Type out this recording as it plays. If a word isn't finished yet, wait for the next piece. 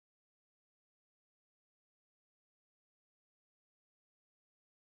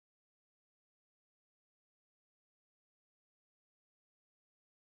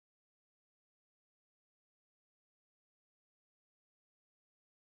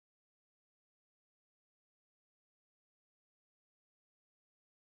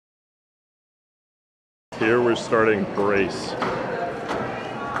Here we're starting brace.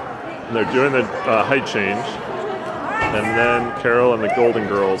 And they're doing the height change. And then Carol and the Golden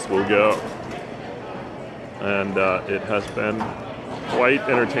Girls will go. And it has been quite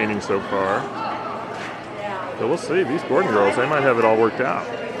entertaining so far. But we'll see. These Gordon Girls, they might have it all worked out.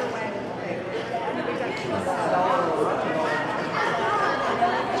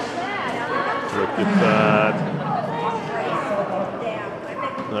 Look at that.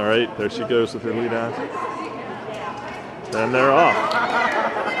 All right, there she goes with her lead out. And they're off.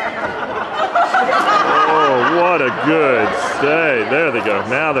 Oh, what a good stay. There they go.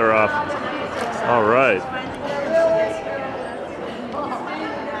 Now they're off. All right.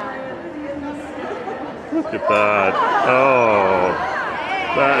 Look at that. Oh,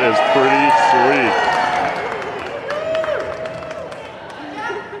 that is pretty sweet.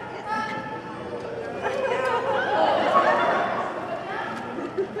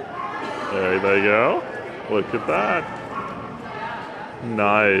 There they go. Look at that.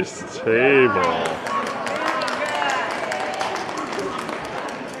 Nice table.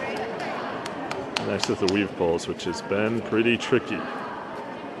 Nice with the weave pulls, which has been pretty tricky.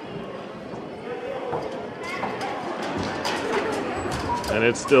 And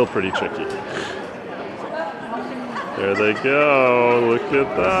it's still pretty tricky. There they go. Look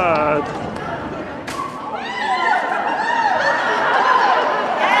at that.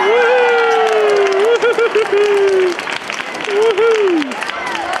 Woohoo!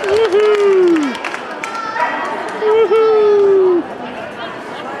 Woohoo! Woohoo!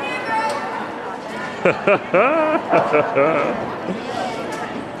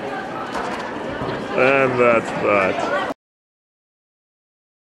 And that's that.